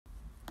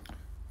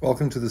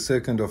Welcome to the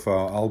second of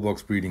our owl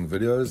box breeding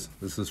videos.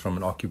 This is from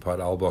an occupied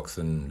owl box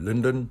in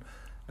Linden,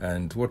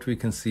 and what we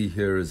can see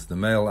here is the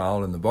male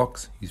owl in the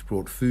box. He's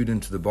brought food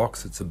into the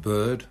box. It's a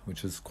bird,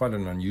 which is quite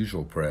an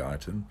unusual prey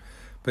item,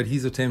 but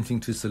he's attempting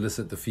to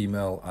solicit the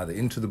female either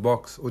into the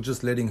box or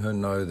just letting her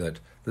know that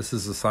this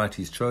is the site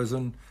he's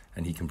chosen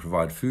and he can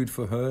provide food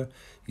for her.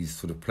 He's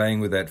sort of playing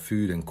with that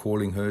food and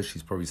calling her.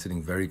 She's probably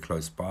sitting very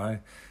close by,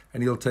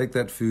 and he'll take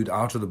that food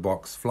out of the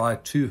box, fly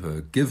to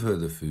her, give her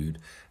the food,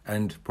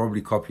 and probably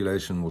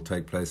copulation will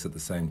take place at the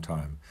same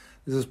time.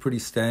 This is pretty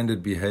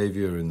standard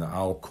behavior in the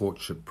owl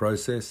courtship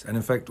process, and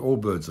in fact all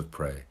birds of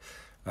prey.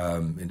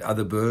 In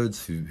other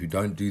birds who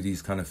don't do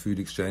these kind of food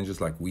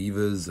exchanges, like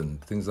weavers and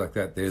things like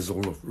that, theirs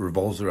all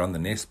revolves around the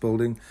nest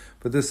building,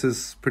 but this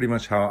is pretty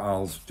much how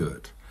owls do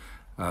it.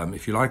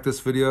 If you like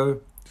this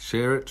video,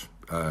 share it,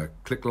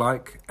 click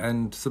like,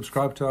 and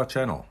subscribe to our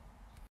channel.